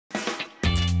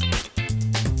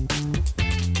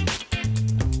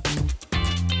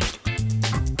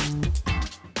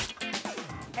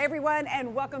everyone,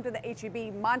 and welcome to the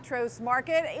HEB Montrose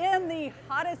Market in the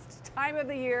hottest time of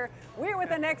the year. We're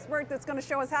with an expert that's going to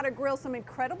show us how to grill some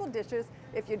incredible dishes.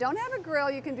 If you don't have a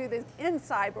grill, you can do this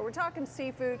inside, but we're talking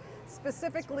seafood,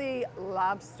 specifically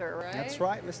lobster, right? That's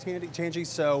right, Miss Tanji.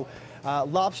 So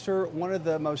lobster, one of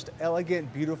the most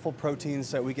elegant, beautiful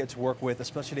proteins that we get to work with,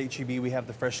 especially at HEB. We have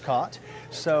the fresh caught.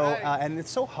 So, and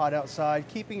it's so hot outside,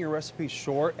 keeping your recipe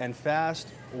short and fast,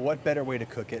 what better way to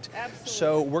cook it? Absolutely.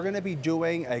 So we're going to be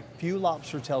doing a few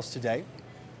lobster tails today.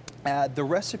 The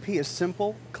recipe is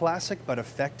simple, classic, but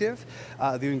effective.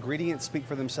 The ingredients speak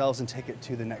for themselves and take it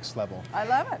to the next level. I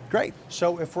love it. Great.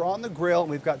 So if we're on the grill,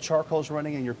 we've got charcoals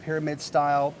running in your pyramid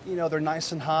style. You know, they're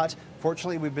nice and hot.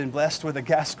 Fortunately, we've been blessed with a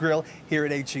gas grill here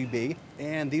at HEB.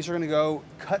 And these are going to go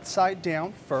cut side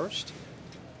down first.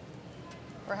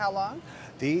 For how long?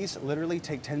 These literally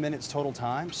take 10 minutes total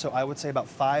time, so I would say about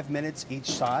 5 minutes each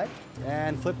side.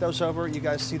 And flip those over. You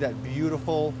guys see that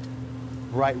beautiful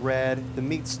bright red. The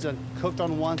meat's done cooked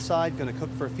on one side, gonna cook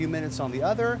for a few minutes on the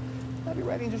other. That'll be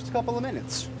ready in just a couple of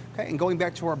minutes. Okay, and going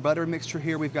back to our butter mixture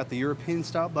here, we've got the European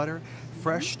style butter,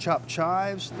 fresh chopped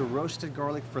chives, the roasted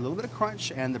garlic for a little bit of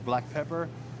crunch, and the black pepper.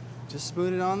 Just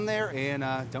spoon it on there and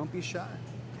don't be shy.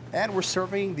 And we're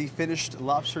serving the finished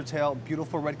lobster tail,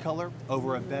 beautiful red color,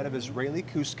 over a bed of Israeli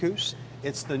couscous.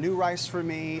 It's the new rice for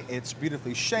me. It's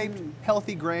beautifully shaped,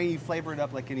 healthy grain. You flavor it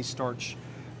up like any starch.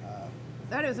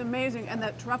 That is amazing. And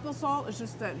that truffle salt is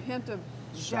just that hint of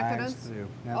decadence.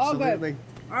 All good.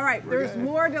 All right, there's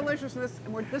more deliciousness.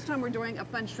 And this time we're doing a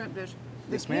fun shrimp dish.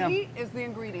 The key is the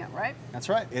ingredient, right? That's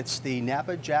right. It's the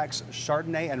Napa Jack's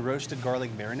Chardonnay and roasted garlic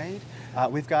marinade.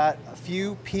 We've got a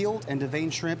few peeled and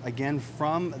deveined shrimp, again,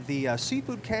 from the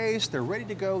seafood case. They're ready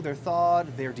to go. They're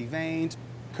thawed. They're deveined.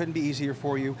 Couldn't be easier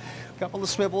for you. A couple of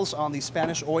swivels on the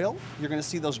Spanish oil. You're going to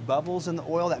see those bubbles in the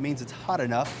oil. That means it's hot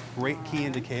enough. Great key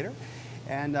indicator.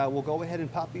 And we'll go ahead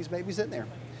and pop these babies in there.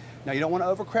 Now, you don't want to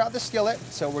overcrowd the skillet,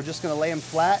 so we're just going to lay them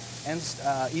flat and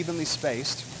evenly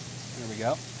spaced. There we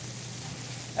go.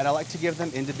 And I like to give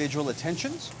them individual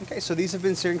attentions. Okay, so these have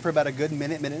been searing for about a good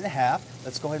minute, minute and a half.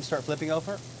 Let's go ahead and start flipping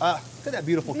over. Look at that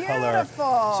beautiful color.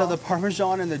 So the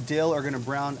Parmesan and the dill are gonna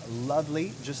brown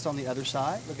lovely just on the other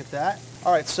side. Look at that.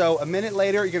 All right, so a minute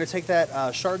later, you're gonna take that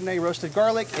Chardonnay roasted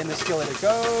garlic. In the skillet it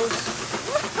goes.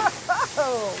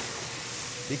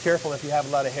 Be careful if you have a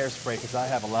lot of hairspray, because I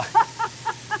have a lot.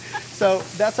 So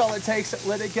that's all it takes.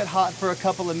 Let it get hot for a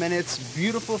couple of minutes.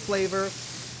 Beautiful flavor.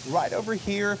 Right over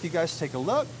here, if you guys take a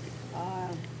look,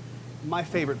 my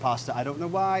favorite pasta. I don't know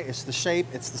why. It's the shape,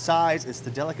 it's the size, it's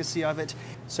the delicacy of it.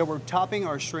 So we're topping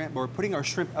our shrimp, we're putting our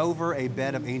shrimp over a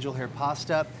bed of angel hair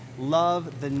pasta.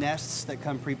 Love the nests that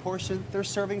come pre-portioned. They're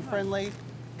serving friendly.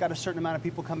 Got a certain amount of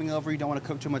people coming over. You don't want to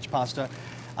cook too much pasta.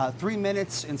 3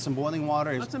 minutes in some boiling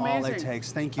water is all it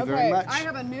takes. Thank you very much. I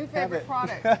have a new favorite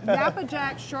product. Napa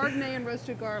Jack Chardonnay and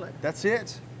roasted garlic. That's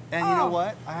it. And you know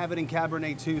what? I have it in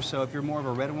Cabernet too, so if you're more of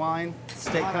a red wine,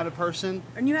 steak kind of person.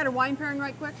 And you had a wine pairing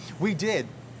right quick? We did.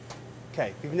 Okay,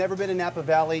 if you've never been in Napa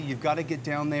Valley, you've got to get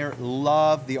down there.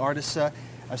 Love the Artisa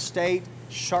Estate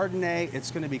Chardonnay.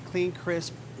 It's going to be clean,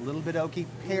 crisp, a little bit oaky.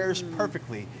 Pairs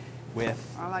perfectly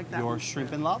with your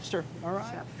shrimp and lobster. All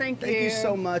right. Chef, thank you. Thank you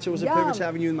so much. It was a privilege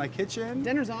having you in my kitchen.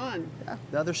 Dinner's on. Yeah,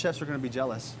 the other chefs are going to be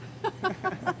jealous.